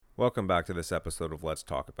Welcome back to this episode of Let's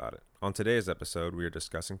Talk About It. On today's episode, we are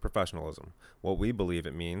discussing professionalism, what we believe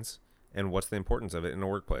it means, and what's the importance of it in a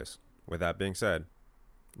workplace. With that being said,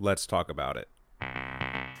 let's talk about it.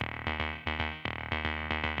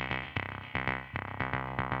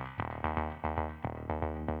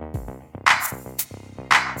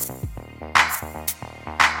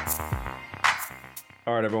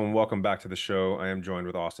 All right, everyone, welcome back to the show. I am joined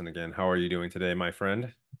with Austin again. How are you doing today, my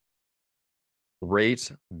friend?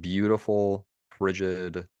 Great, beautiful,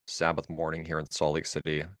 frigid Sabbath morning here in Salt Lake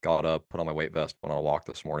City. Got up, put on my weight vest, went on a walk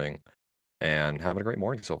this morning, and having a great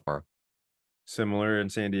morning so far. Similar in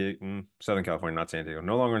San Diego, Southern California, not San Diego.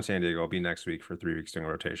 No longer in San Diego. I'll be next week for 3 weeks doing a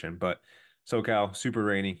rotation. But SoCal, super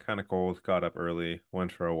rainy, kind of cold. Got up early,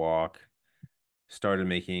 went for a walk, started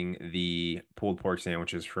making the pulled pork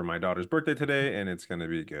sandwiches for my daughter's birthday today, and it's gonna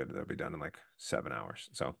be good. They'll be done in like 7 hours.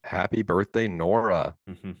 So, Happy birthday, Nora.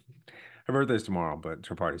 mhm. Her birthday's tomorrow, but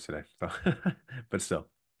her party's today. So, but still,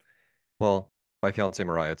 Well, my fiance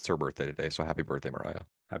Mariah, it's her birthday today, so happy birthday, Mariah.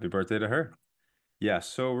 happy birthday to her. Yeah,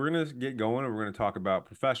 so we're gonna get going and we're gonna talk about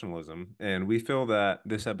professionalism. And we feel that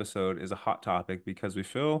this episode is a hot topic because we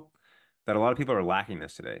feel that a lot of people are lacking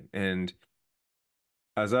this today. And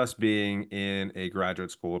as us being in a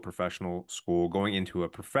graduate school, a professional school, going into a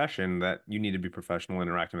profession that you need to be professional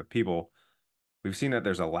interacting with people, we've seen that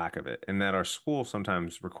there's a lack of it, and that our school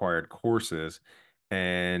sometimes required courses.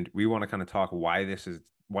 And we want to kind of talk why this is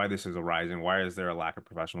arising, why is there a lack of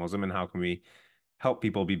professionalism, and how can we help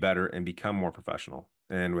people be better and become more professional.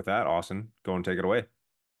 And with that, Austin, go and take it away.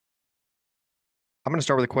 I'm going to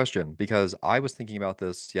start with a question because I was thinking about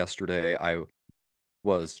this yesterday. I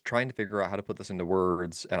was trying to figure out how to put this into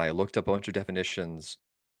words, and I looked up a bunch of definitions,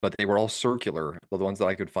 but they were all circular, the ones that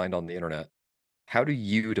I could find on the internet. How do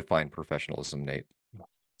you define professionalism, Nate?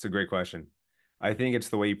 It's a great question. I think it's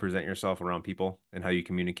the way you present yourself around people and how you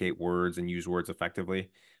communicate words and use words effectively.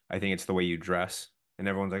 I think it's the way you dress. And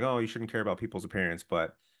everyone's like, "Oh, you shouldn't care about people's appearance,"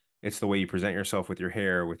 but it's the way you present yourself with your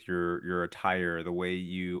hair, with your attire, the way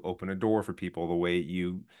you open a door for people, the way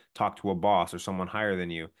you talk to a boss or someone higher than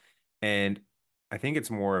you. And I think it's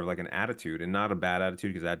more of like an attitude and not a bad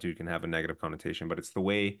attitude because attitude can have a negative connotation, but it's the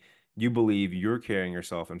way you believe you're carrying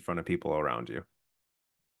yourself in front of people around you.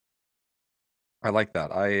 I like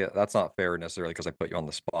that. I That's not fair necessarily because I put you on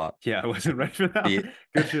the spot. Yeah, I wasn't ready for that The one.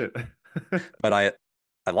 Good shit. But I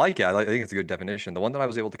like it. I think it's a good definition. The one that I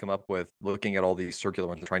was able to come up with, looking at all these circular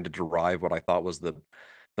ones and trying to derive what I thought was the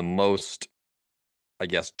most, I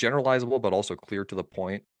guess, generalizable but also clear to the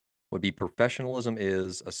point, would be professionalism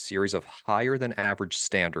is a series of higher than average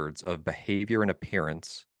standards of behavior and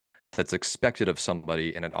appearance that's expected of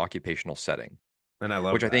somebody in an occupational setting. And I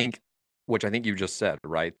love Which I that. think which I think you just said,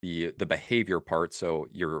 right? The behavior part, so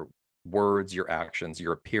your words, your actions,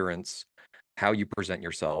 your appearance, how you present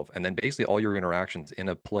yourself, and then basically all your interactions in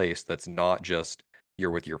a place that's not just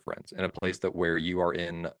you're with your friends, in a place that where you are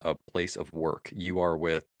in a place of work. You are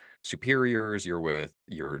with superiors, you're with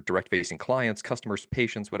your direct facing clients, customers,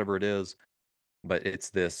 patients, whatever it is. But it's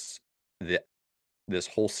the this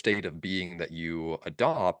whole state of being that you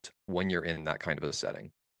adopt when you're in that kind of a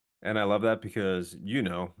setting. And I love that because,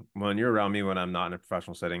 when you're around me when I'm not in a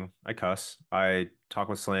professional setting, I cuss, I talk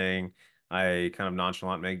with slang, I kind of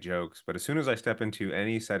nonchalant make jokes. But as soon as I step into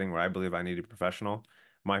any setting where I believe I need to be professional,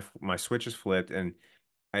 my switch is flipped and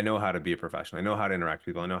I know how to be a professional. I know how to interact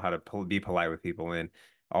with people. I know how to be polite with people and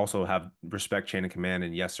also have respect chain of command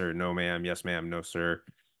and yes, sir, no, ma'am, yes, ma'am, no, sir,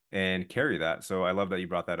 and carry that. So I love that you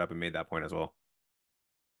brought that up and made that point as well.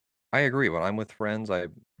 I agree. When I'm with friends, I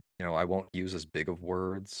won't use as big of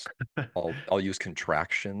words. I'll use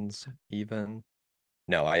contractions even.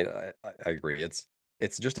 No, I agree.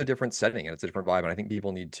 It's just a different setting and it's a different vibe, and I think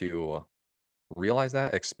people need to realize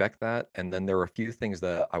that, expect that, and then there are a few things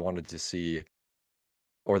that I wanted to see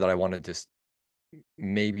or that I wanted to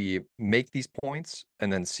maybe make these points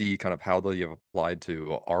and then see kind of how they have applied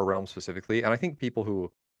to our realm specifically. And I think people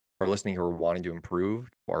who are listening who are wanting to improve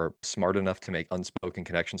are smart enough to make unspoken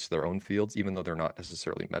connections to their own fields, even though they're not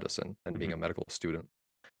necessarily medicine and being a Mhm. medical student.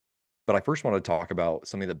 But I first want to talk about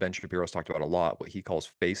something that Ben Shapiro's talked about a lot, what he calls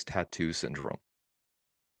face tattoo syndrome.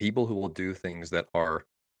 People who will do things that are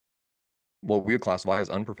what we would classify as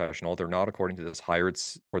unprofessional. They're not according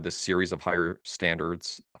to or this series of higher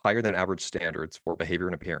standards, higher than average standards for behavior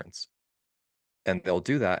and appearance. And they'll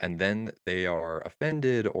do that, and then they are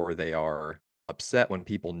offended or they are upset when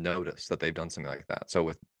people notice that they've done something like that.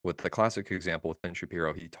 So with the classic example with Ben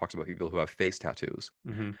Shapiro, he talks about people who have face tattoos.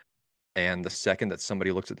 Mhm. And the second that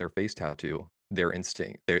somebody looks at their face tattoo, their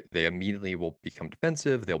instinct, they immediately will become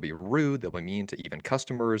defensive. They'll be rude. They'll be mean to even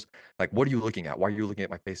customers. Like, what are you looking at? Why are you looking at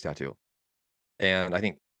my face tattoo? And I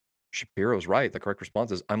think Shapiro's right. The correct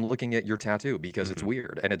response is, "I'm looking at your tattoo because it's Mhm.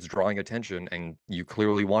 weird and it's drawing attention, and you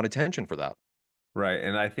clearly want attention for that." Right.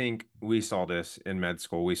 And I think we saw this in med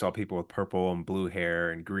school. We saw people with purple and blue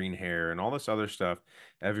hair and green hair and all this other stuff.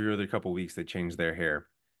 Every other couple weeks, they change their hair.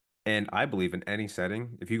 And I believe in any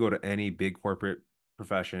setting, if you go to any big corporate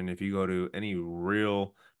profession, if you go to any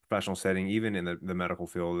real professional setting, even in the medical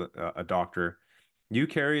field, a doctor,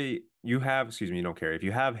 excuse me, you don't carry. If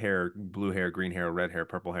you have hair, blue hair, green hair, red hair,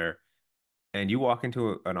 purple hair, and you walk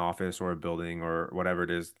into an office or a building or whatever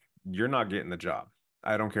it is, you're not getting the job.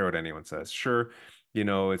 I don't care what anyone says. Sure,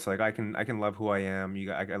 it's like I can love who I am.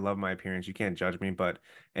 I love my appearance. You can't judge me, but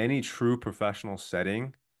any true professional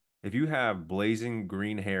setting, if you have blazing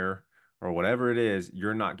green hair or whatever it is,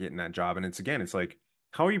 you're not getting that job. And it's like,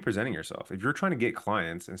 how are you presenting yourself? If you're trying to get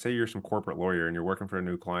clients and say you're some corporate lawyer and you're working for a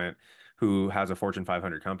new client who has a Fortune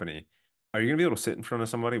 500 company, are you going to be able to sit in front of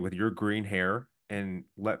somebody with your green hair and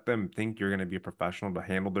let them think you're going to be a professional to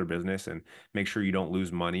handle their business and make sure you don't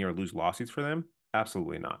lose money or lose lawsuits for them?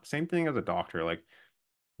 Absolutely not. Same thing as a doctor. Like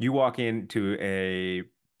you walk into a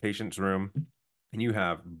patient's room and you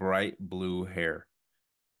have bright blue hair.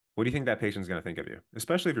 What do you think that patient's going to think of you?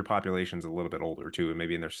 Especially if your population's a little bit older too, and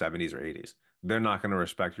maybe in their 70s or 80s. They're not going to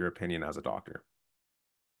respect your opinion as a doctor.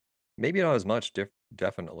 Maybe not as much,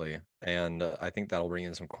 definitely, and, I think that'll bring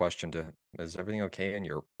in some question to, is everything okay in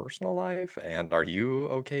your personal life, and are you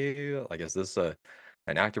okay? Like, is this an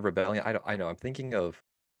act of rebellion? I know, I'm thinking of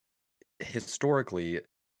historically,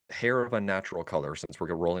 hair of unnatural color, since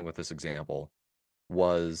we're rolling with this example,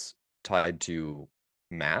 was tied to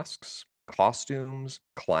masks, costumes,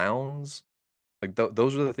 clowns. Like,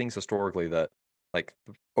 those are the things historically that, like,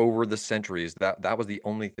 over the centuries, that was the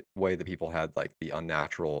only way that people had, like, the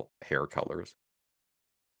unnatural hair colors.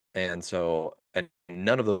 And so, and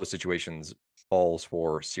none of those situations falls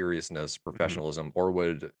for seriousness, Mhm. professionalism, or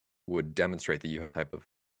would demonstrate that you have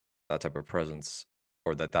that type of presence,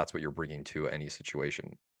 or that that's what you're bringing to any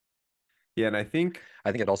situation. Yeah, and I think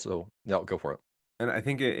I think it also, no, go for it. And I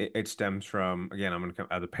think it stems from, again, I'm going to come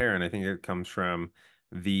as a parent, I think it comes from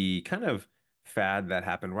the kind of fad that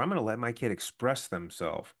happened where I'm going to let my kid express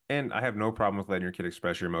themselves. And I have no problem with letting your kid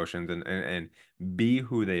express your emotions and be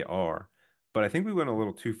who they are. But I think we went a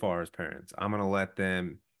little too far as parents. I'm going to let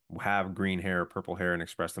them have green hair, purple hair, and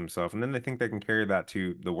express themselves. And then they think they can carry that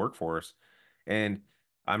to the workforce. And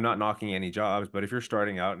I'm not knocking any jobs, but if you're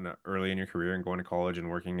starting out early in your career and going to college and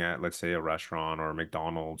working at, let's say, a restaurant or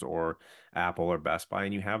McDonald's or Apple or Best Buy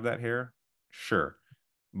and you have that hair, sure.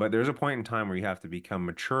 But there's a point in time where you have to become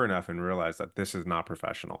mature enough and realize that this is not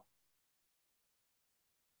professional.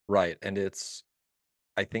 Right. And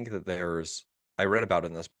I think that I read about it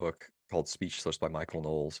in this book called Speechless by Michael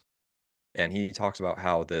Knowles. And he talks about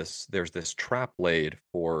how there's this trap laid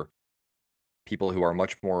for people who are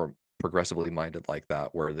much more progressively minded like that,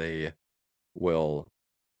 where they will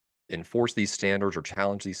enforce these standards or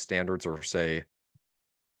challenge these standards, or say,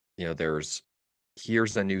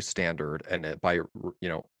 here's a new standard, and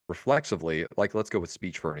reflexively, like, let's go with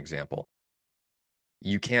speech for an example.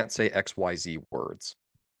 You can't say XYZ words.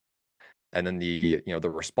 And then the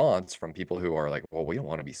response from people who are like, well, we don't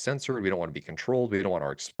want to be censored, we don't want to be controlled, we don't want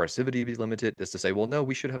our expressivity to be limited, is to say, well, no,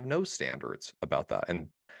 we should have no standards about that. And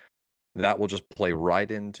that will just play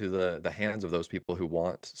right into the hands of those people who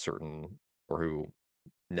want certain, or who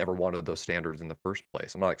never wanted those standards in the first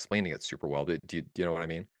place. I'm not explaining it super well, but do you know what I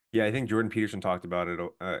mean? Yeah, I think Jordan Peterson talked about it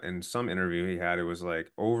in some interview he had. It was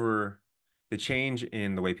like over the change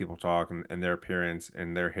in the way people talk and their appearance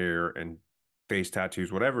and their hair and face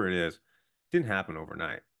tattoos, whatever it is, didn't happen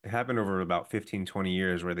overnight. It happened over about 15, 20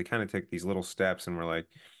 years where they kind of took these little steps and were like,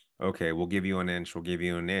 okay, we'll give you an inch, we'll give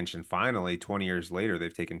you an inch. And finally, 20 years later,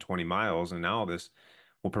 they've taken 20 miles. And now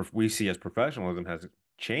we see as professionalism has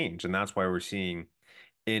changed. And that's why we're seeing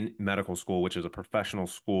in medical school, which is a professional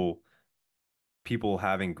school, people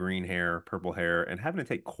having green hair, purple hair, and having to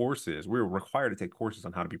take courses. We're required to take courses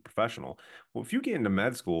on how to be professional. Well, if you get into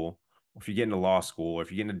med school, or if you get into law school, or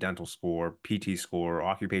if you get into dental school, or PT school, or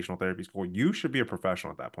occupational therapy school, you should be a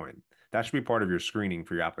professional at that point. That should be part of your screening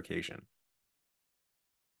for your application.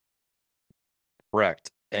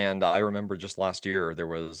 Correct. And I remember just last year,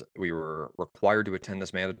 we were required to attend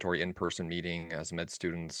this mandatory in-person meeting as med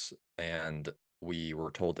students, and we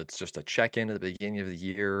were told it's just a check-in at the beginning of the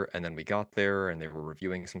year, and then we got there and they were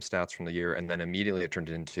reviewing some stats from the year, and then immediately it turned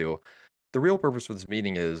into, the real purpose of this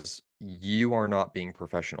meeting is you are not being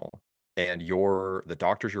professional, and the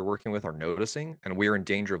doctors you're working with are noticing, and we're in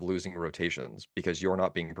danger of losing rotations because you're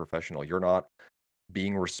not being professional. You're not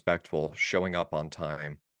being respectful, showing up on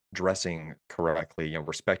time, dressing correctly,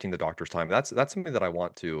 respecting the doctor's time. That's something that I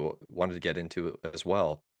wanted to get into as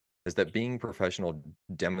well. is that being professional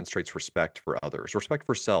demonstrates respect for others. Respect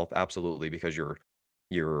for self, absolutely, because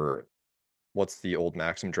you're what's the old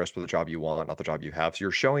maxim? Dress for the job you want, not the job you have. So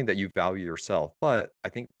you're showing that you value yourself. But I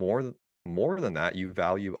think more than that, you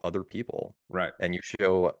value other people. Right. And you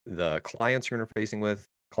show the clients you're interfacing with,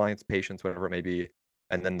 clients, patients, whatever it may be,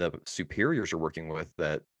 and then the superiors you're working with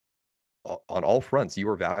that on all fronts, you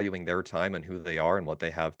are valuing their time and who they are and what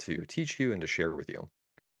they have to teach you and to share with you.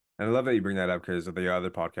 And I love that you bring that up because of the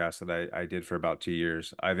other podcast that I did for about 2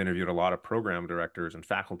 years. I've interviewed a lot of program directors and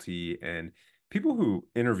faculty and people who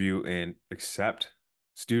interview and accept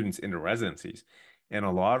students into residencies. And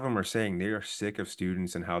a lot of them are saying they are sick of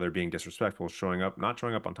students and how they're being disrespectful, showing up, not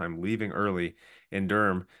showing up on time, leaving early in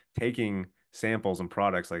Durham, taking samples and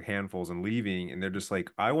products like handfuls and leaving. And they're just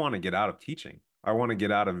like, I want to get out of teaching. I want to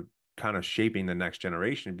get out of kind of shaping the next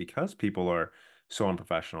generation because people are so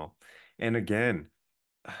unprofessional. And again,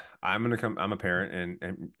 I'm a parent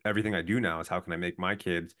and everything I do now is how can I make my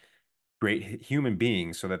kids great human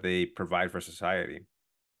beings so that they provide for society.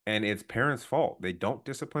 And it's parents' fault. They don't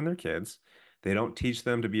discipline their kids. They don't teach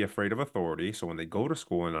them to be afraid of authority. So when they go to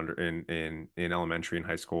school in elementary and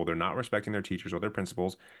high school, they're not respecting their teachers or their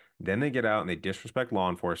principals. Then they get out and they disrespect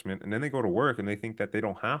law enforcement, and then they go to work and they think that they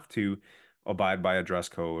don't have to abide by a dress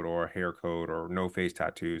code or a hair code or no face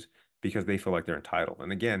tattoos because they feel like they're entitled.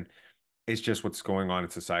 And again, it's just what's going on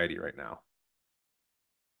in society right now.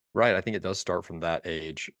 Right, I think it does start from that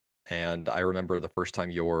age, and I remember the first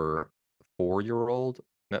time your four-year-old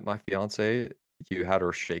met my fiancée, you had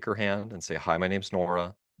her shake her hand and say, "Hi, my name's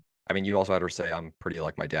Nora." I mean, you also had her say, "I'm pretty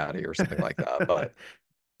like my daddy," or something like that,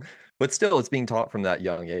 but still, it's being taught from that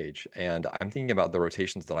young age, and I'm thinking about the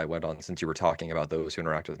rotations that I went on since you were talking about those who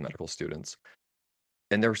interact with medical students,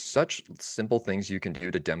 and there's such simple things you can do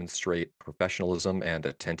to demonstrate professionalism and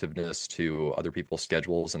attentiveness to other people's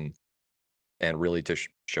schedules and really to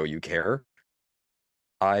show you care.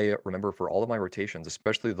 I remember for all of my rotations,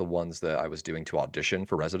 especially the ones that I was doing to audition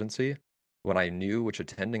for residency, when I knew which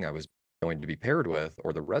attending I was going to be paired with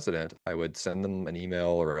or the resident, I would send them an email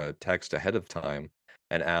or a text ahead of time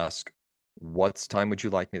and ask, "What's time would you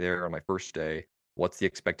like me there on my first day? What's the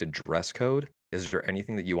expected dress code? Is there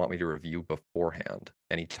anything that you want me to review beforehand?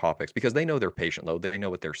 Any topics?" Because they know their patient load, they know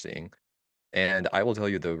what they're seeing. And I will tell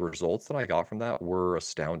you the results that I got from that were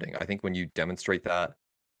astounding. I think when you demonstrate that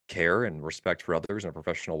care and respect for others in a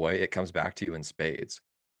professional way, it comes back to you in spades.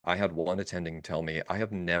 I had one attending tell me, "I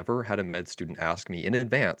have never had a med student ask me in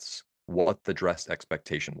advance what the dress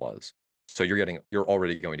expectation was. So you're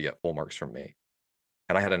already going to get full marks from me."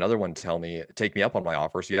 And I had another one tell me, take me up on my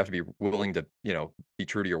offer, so you have to be willing to, be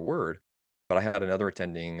true to your word. But I had another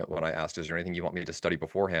attending when I asked, "Is there anything you want me to study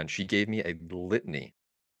beforehand?" She gave me a litany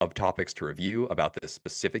of topics to review about this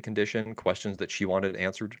specific condition, questions that she wanted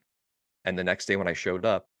answered. And the next day when I showed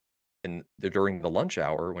up, during the lunch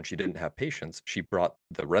hour when she didn't have patients, she brought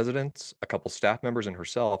the residents, a couple staff members, and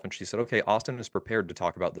herself, and she said, "Okay, Austin is prepared to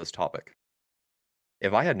talk about this topic."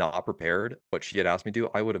 If I had not prepared what she had asked me to,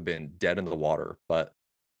 I would have been dead in the water, but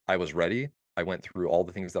I was ready. I went through all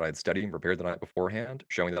the things that I had studied and prepared the night beforehand,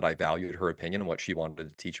 showing that I valued her opinion and what she wanted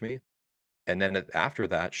to teach me. And then after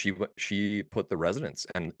that, she put the residents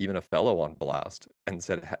and even a fellow on blast and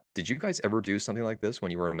said, "Did you guys ever do something like this when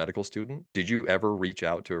you were a medical student? Did you ever reach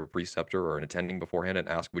out to a preceptor or an attending beforehand and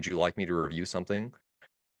ask, 'Would you like me to review something?'"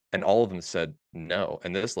 And all of them said no.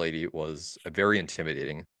 And this lady was very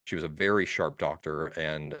intimidating. She was a very sharp doctor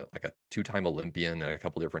and like a two-time Olympian in a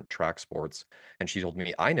couple different track sports. And she told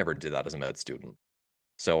me, "I never did that as a med student."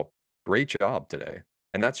 So great job today.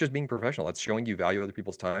 And that's just being professional. That's showing you value other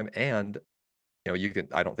people's time. And you can,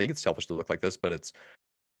 I don't think it's selfish to look like this, but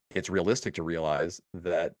it's realistic to realize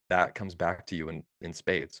that that comes back to you in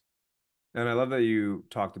spades. And I love that you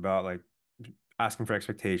talked about like asking for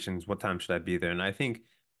expectations. What time should I be there? And I think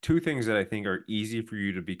two things that I think are easy for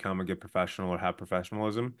you to become a good professional or have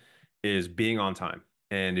professionalism is being on time.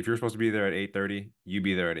 And if you're supposed to be there at 8:30, you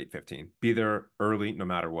be there at 8:15. Be there early no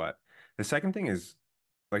matter what. The second thing is,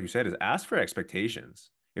 like you said, is ask for expectations.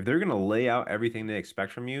 If they're going to lay out everything they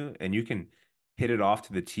expect from you and you can hit it off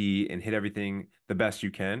to the T and hit everything the best you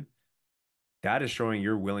can, that is showing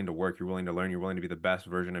you're willing to work, you're willing to learn, you're willing to be the best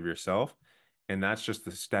version of yourself. And that's just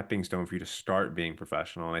the stepping stone for you to start being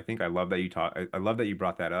professional. And I think I love that you taught, I love that you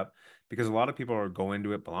brought that up because a lot of people are go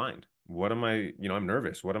into it blind. What am I, I'm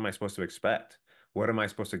nervous. What am I supposed to expect? What am I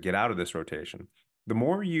supposed to get out of this rotation? The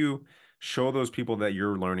more you show those people that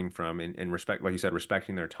you're learning from and respect, like you said,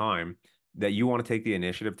 respecting their time, that you want to take the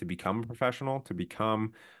initiative to become a professional, to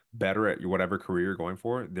become better at whatever career you're going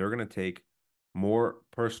for, they're going to take more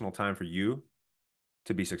personal time for you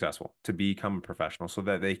to be successful, to become a professional, so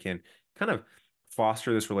that they can kind of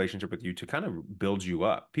foster this relationship with you to kind of build you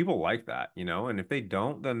up. People like that, and if they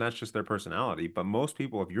don't, then that's just their personality. But most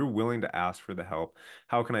people, if you're willing to ask for the help,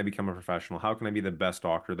 how can I become a professional? How can I be the best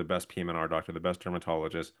doctor, the best PM&R doctor, the best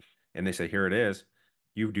dermatologist? And they say, here it is.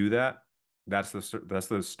 You do that. That's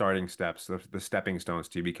the starting steps, the stepping stones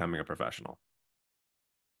to becoming a professional.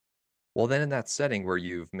 Well, then in that setting where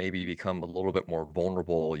you've maybe become a little bit more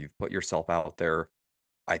vulnerable, you've put yourself out there,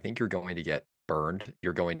 I think you're going to get burned.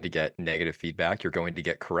 You're going to get negative feedback. You're going to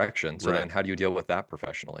get correction. So Right. then how do you deal with that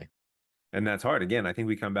professionally? And that's hard. Again, I think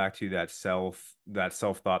we come back to that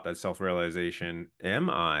self-thought, that self-realization. Am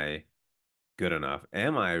I good enough?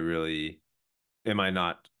 Am I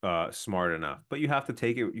not smart enough? But you have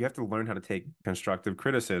to learn how to take constructive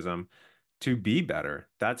criticism to be better.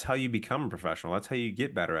 That's how you become a professional. That's how you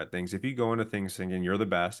get better at things. If you go into things thinking you're the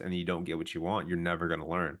best and you don't get what you want, you're never going to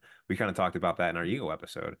learn. We kind of talked about that in our ego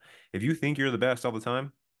episode. If you think you're the best all the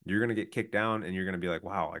time, you're going to get kicked down and you're going to be like,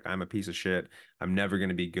 wow, like I'm a piece of shit. I'm never going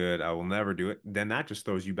to be good. I will never do it. Then that just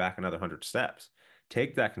throws you back another 100 steps.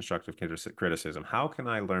 Take that constructive criticism. How can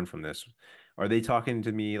I learn from this? Are they talking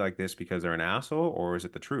to me like this because they're an asshole, or is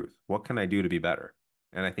it the truth? What can I do to be better?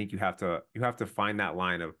 And I think you have to find that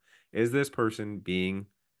line of, is this person being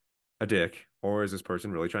a dick, or is this person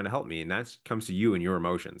really trying to help me? And that comes to you and your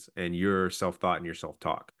emotions and your self-thought and your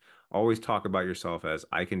self-talk. Always talk about yourself as,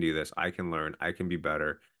 I can do this, I can learn, I can be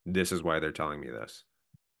better. This is why they're telling me this.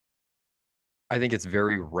 I think it's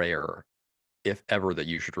very rare, if ever, that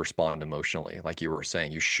you should respond emotionally. Like you were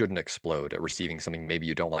saying, you shouldn't explode at receiving something maybe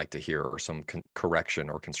you don't like to hear or some correction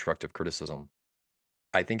or constructive criticism.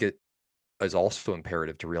 I think it is also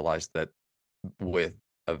imperative to realize that with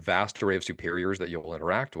a vast array of superiors that you'll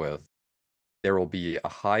interact with, there will be a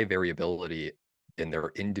high variability in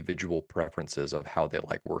their individual preferences of how they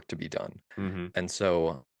like work to be done. Hmm. And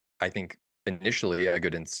so I think initially a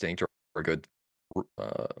good instinct or a good,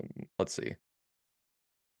 let's see,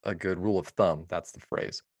 a good rule of thumb, that's the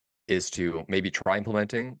phrase, is to maybe try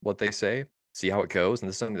implementing what they say, see how it goes. And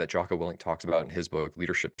this is something that Jocko Willink talks about in his book,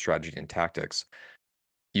 Leadership Strategy and Tactics.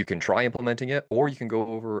 You can try implementing it, or you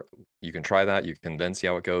can try that, you can then see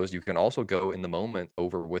how it goes. You can also go in the moment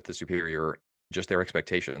over with the superior, just their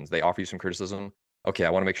expectations. They offer you some criticism. Okay, I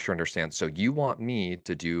want to make sure I understand. So you want me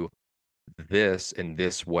to do this in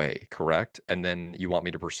this way, correct? And then you want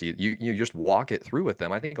me to proceed. You just walk it through with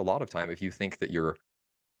them. I think a lot of time, if you think that your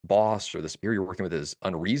boss or the superior you're working with is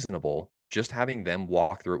unreasonable, just having them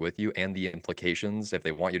walk through it with you and the implications, if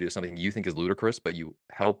they want you to do something you think is ludicrous, but you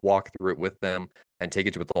help walk through it with them and take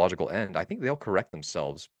it to its logical end, I think they'll correct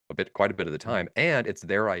themselves quite a bit of the time. And it's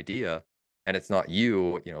their idea and it's not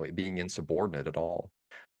you, being insubordinate at all.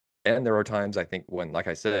 And there are times I think when, like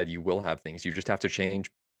I said, you will have things you just have to change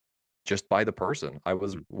just by the person. I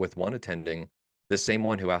was with one attending, the same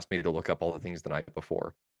one who asked me to look up all the things the night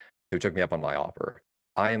before, who took me up on my offer.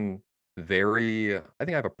 I'm I think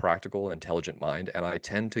I have a practical, intelligent mind, and I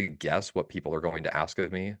tend to guess what people are going to ask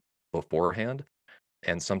of me beforehand.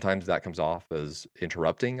 And sometimes that comes off as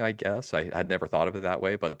interrupting, I guess. I had never thought of it that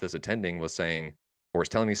way, but this attending was saying, or was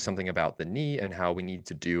telling me something about the knee and how we need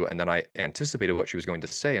to do. And then I anticipated what she was going to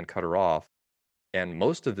say and cut her off. And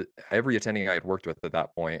every attending I had worked with at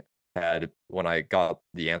that point had, when I got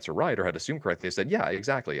the answer right or had assumed correctly, they said, "Yeah,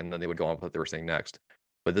 exactly." And then they would go on with what they were saying next.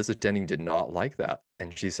 But this attending did not like that.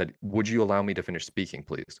 And she said, "Would you allow me to finish speaking,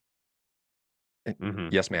 please?" And, Hmm.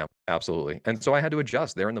 yes, ma'am. Absolutely. And so I had to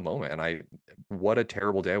adjust there in the moment. And what a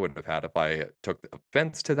terrible day I would have had if I took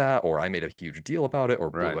offense to that or I made a huge deal about it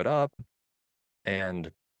or blew Right. it up.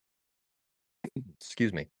 And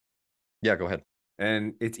excuse me. Yeah, go ahead.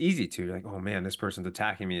 And it's easy to like, oh man, this person's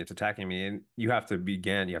attacking me. It's attacking me. And you have to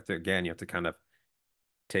kind of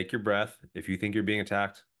take your breath. If you think you're being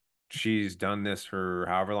attacked, she's done this for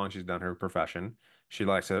however long she's done her profession. She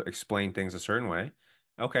likes to explain things a certain way.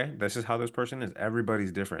 Okay, this is how this person is.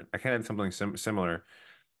 Everybody's different. I kind of had something similar.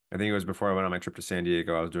 I think it was before I went on my trip to San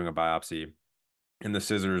Diego. I was doing a biopsy, and the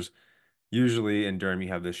scissors. Usually in Durham, you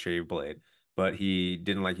have this shave blade, but he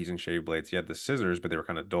didn't like using shave blades. He had the scissors, but they were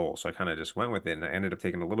kind of dull. So I kind of just went with it, and I ended up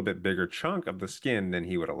taking a little bit bigger chunk of the skin than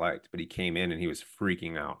he would have liked. But he came in and he was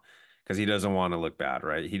freaking out because he doesn't want to look bad,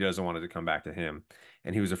 right? He doesn't want it to come back to him.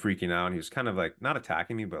 And he was a freaking out. And he was kind of like not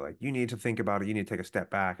attacking me, but like, you need to think about it. You need to take a step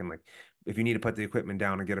back. And like, if you need to put the equipment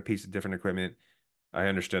down and get a piece of different equipment, I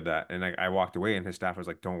understood that. And I walked away, and his staff was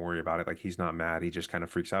like, don't worry about it. Like, he's not mad. He just kind of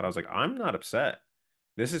freaks out. I was like, I'm not upset.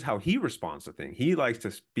 This is how he responds to things. He likes to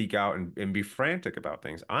speak out and be frantic about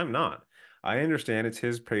things. I'm not. I understand it's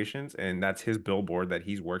his patience and that's his billboard that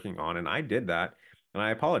he's working on. And I did that. And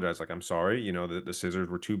I apologize. Like, I'm sorry, the scissors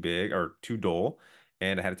were too big or too dull.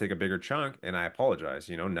 and I had to take a bigger chunk, and I apologize.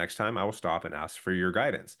 Next time I will stop and ask for your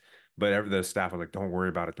guidance. But the staff was like, "Don't worry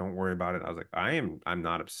about it. Don't worry about it." I was like, I'm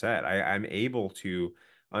not upset. I'm able to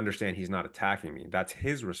understand he's not attacking me. That's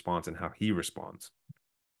his response and how he responds.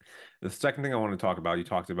 The second thing I want to talk about, you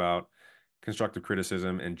talked about constructive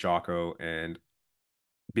criticism and Jocko and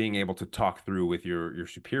being able to talk through with your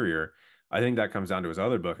superior. I think that comes down to his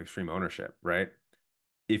other book, Extreme Ownership, right?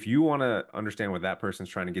 If you want to understand what that person's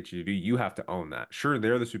trying to get you to do, you have to own that. Sure,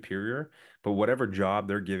 they're the superior, but whatever job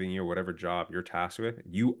they're giving you, whatever job you're tasked with,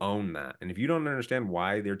 you own that. And if you don't understand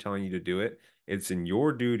why they're telling you to do it, it's in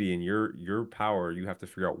your duty and your power. You have to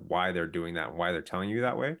figure out why they're doing that, and why they're telling you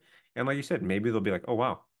that way. And like you said, maybe they'll be like, "Oh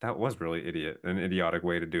wow, that was really an idiotic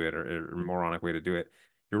way to do it, or moronic way to do it."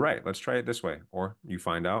 You're right. Let's try it this way. Or you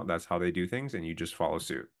find out that's how they do things, and you just follow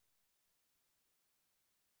suit.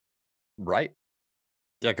 Right.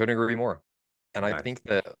 Yeah, couldn't agree more. And I Nice, think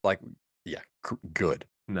that, like, yeah, good.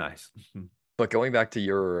 nice. But going back to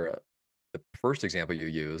the first example you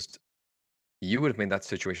used, you would have made that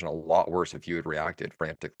situation a lot worse if you had reacted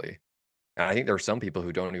frantically. And I think there are some people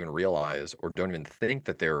who don't even realize or don't even think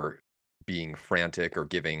that they're being frantic or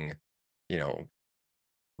giving, you know,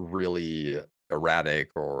 really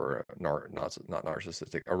erratic or not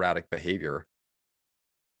narcissistic, erratic behavior,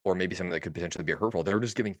 or maybe something that could potentially be hurtful. They're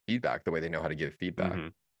just giving feedback the way they know how to give feedback. hmm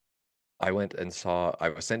I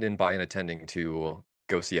was sent in by an attending to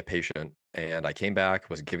go see a patient, and I came back,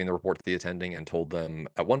 was giving the report to the attending, and told them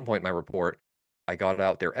at one point in my report, I got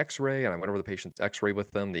out their x-ray and I went over the patient's x-ray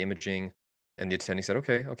with them, the imaging, and the attending said,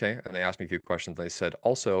 okay, okay. And they asked me a few questions. They said,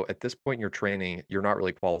 also, at this point in your training, you're not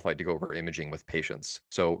really qualified to go over imaging with patients.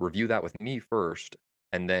 So review that with me first.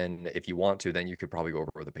 And then if you want to, then you could probably go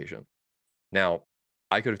over with the patient. Now,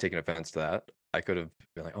 I could have taken offense to that. I could have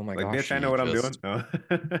been like, oh my Like, gosh, bitch, I know she what I'm doing. just, Oh.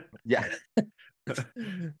 yeah.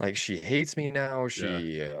 Like, she hates me now,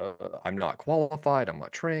 Yeah. I'm not qualified, I'm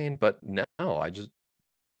not trained, but no, I just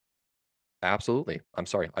absolutely, I'm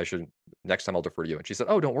sorry, I should next time I'll defer to you, and she said,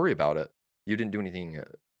 "Oh, don't worry about it. You didn't do anything,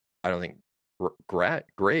 I don't think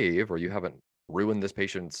grave, or you haven't ruined this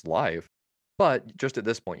patient's life, but just at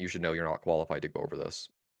this point, you should know you're not qualified to go over this."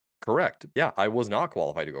 Correct. Yeah, I was not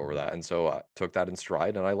qualified to go over Mhm. that, and so I took that in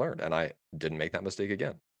stride, and I learned, and I didn't make that mistake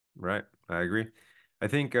again. Right. I agree. I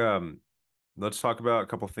think let's talk about a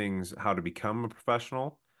couple things, how to become a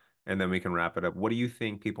professional, and then we can wrap it up. What do you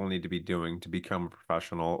think people need to be doing to become a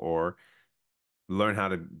professional or learn how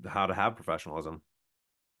to have professionalism?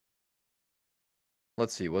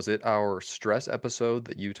 Let's see, was it our stress episode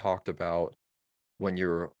that you talked about when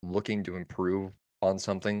you're looking to improve on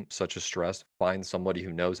something such as stress, find somebody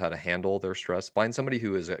who knows how to handle their stress, find somebody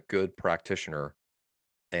who is a good practitioner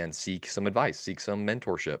and seek some advice, seek some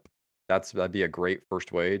mentorship. That'd be a great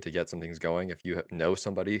first way to get some things going. If you know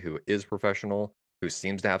somebody who is professional, who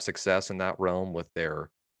seems to have success in that realm with their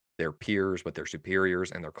peers, with their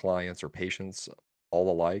superiors and their clients or patients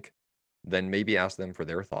all alike, then maybe ask them for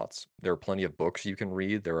their thoughts. There are plenty of books you can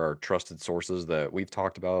read. There are trusted sources that we've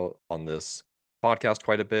talked about on this podcast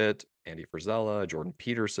quite a bit. Andy Frisella, Jordan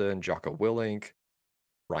Peterson, Jocko Willink,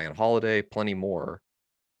 Ryan Holiday, plenty more.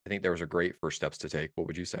 I think there was a great first steps to take. What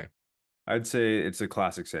would you say? I'd say it's a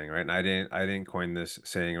classic saying, right? And I didn't coin this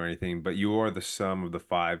saying or anything, but you are the sum of the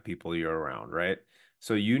five people you're around, right?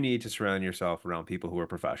 So you need to surround yourself around people who are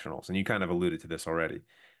professionals. And you kind of alluded to this already.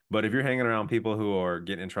 But if you're hanging around people who are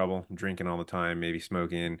getting in trouble, drinking all the time, maybe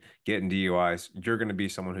smoking, getting DUIs, you're going to be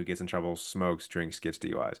someone who gets in trouble, smokes, drinks, gets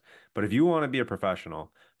DUIs. But if you want to be a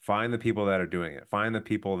professional, find the people that are doing it. Find the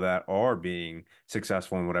people that are being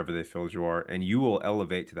successful in whatever they feel you are, and you will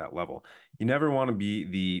elevate to that level. You never want to be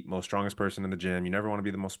the most strongest person in the gym. You never want to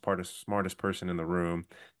be the most smartest person in the room,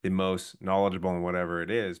 the most knowledgeable in whatever it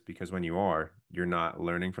is, because when you are, you're not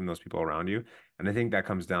learning from those people around you. And I think that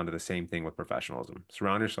comes down to the same thing with professionalism.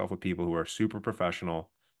 Surround yourself with people who are super professional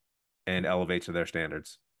and elevate to their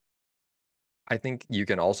standards. I think you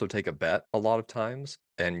can also take a bet a lot of times.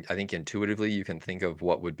 And I think intuitively you can think of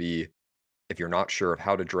what would be, if you're not sure of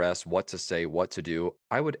how to dress, what to say, what to do.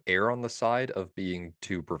 I would err on the side of being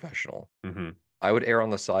too professional. hmm I would err on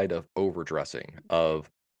the side of overdressing, of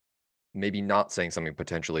maybe not saying something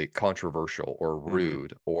potentially controversial or hmm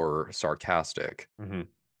rude or sarcastic. hmm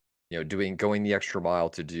Going the extra mile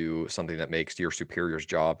to do something that makes your superior's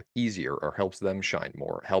job easier or helps them shine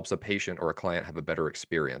more, helps a patient or a client have a better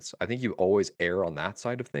experience. I think you always err on that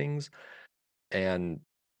side of things. And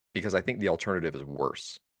because I think the alternative is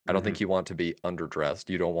worse. I don't think hmm you want to be underdressed.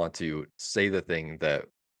 You don't want to say the thing that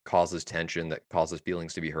causes tension, that causes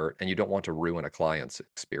feelings to be hurt, and you don't want to ruin a client's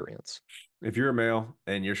experience. If you're a male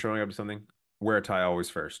and you're showing up to something, wear a tie always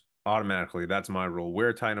first. Automatically, that's my rule. Wear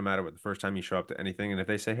a tie no matter what the first time you show up to anything. And if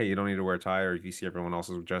they say, hey, you don't need to wear a tie, or if you see everyone else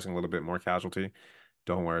is dressing a little bit more casualty,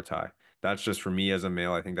 don't wear a tie. That's just for me as a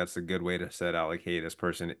male. I think that's a good way to set out like, hey, this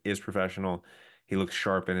person is professional. He looks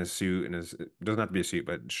sharp in his suit and his it doesn't have to be a suit,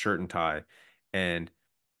 but shirt and tie. And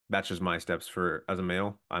that's just my steps for as a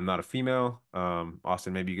male. I'm not a female.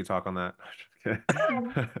 Austin, maybe you could talk on that.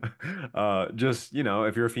 Just,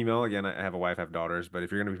 if you're a female, again, I have a wife, I have daughters, but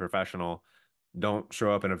if you're going to be professional, don't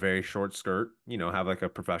show up in a very short skirt. Have like a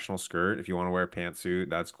professional skirt. If you want to wear a pantsuit,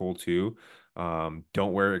 that's cool too.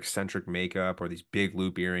 Don't wear eccentric makeup or these big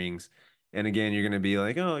loop earrings. And again, you're going to be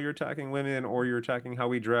like, oh, you're attacking women or you're attacking how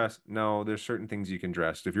we dress. No, there's certain things you can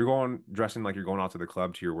dress. If you're going dressing like you're going out to the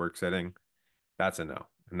club to your work setting, that's a no.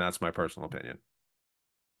 And that's my personal opinion.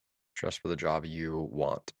 Dress for the job you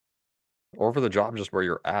want. Or for the job just where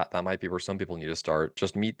you're at. That might be where some people need to start.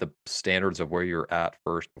 Just meet the standards of where you're at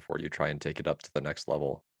first before you try and take it up to the next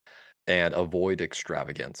level. And avoid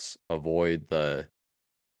extravagance. Avoid the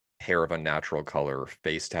hair of unnatural color,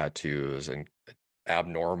 face tattoos, and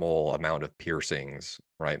abnormal amount of piercings,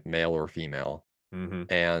 right? Male or female. Hmm.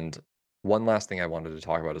 And one last thing I wanted to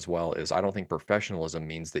talk about as well is I don't think professionalism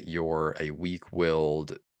means that you're a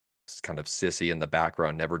weak-willed kind of sissy in the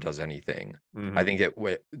background, never does anything. I Hmm. think it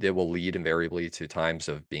will lead invariably to times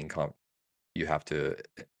of being you have to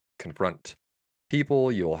confront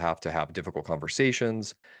people, you'll have to have difficult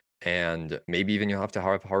conversations, and maybe even you'll have to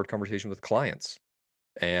have hard conversations with clients.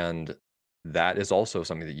 And that is also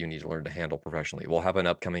something that you need to learn to handle professionally. We'll have an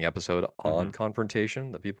upcoming episode on Hmm.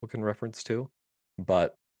 confrontation that people can reference to,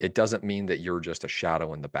 but it doesn't mean that you're just a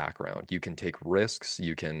shadow in the background. You can take risks,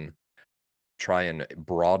 you can try and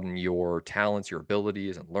broaden your talents, your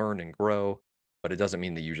abilities, and learn and grow, but it doesn't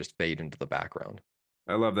mean that you just fade into the background.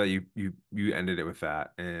 I love that you ended it with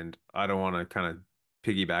that. And I don't want to kind of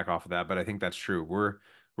piggyback off of that, but I think that's true.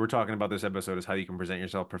 We're talking about this episode is how you can present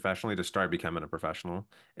yourself professionally to start becoming a professional.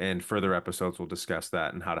 And further episodes will discuss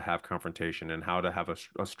that and how to have confrontation and how to have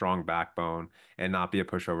a strong backbone and not be a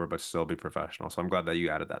pushover, but still be professional. So I'm glad that you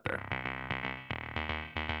added that there.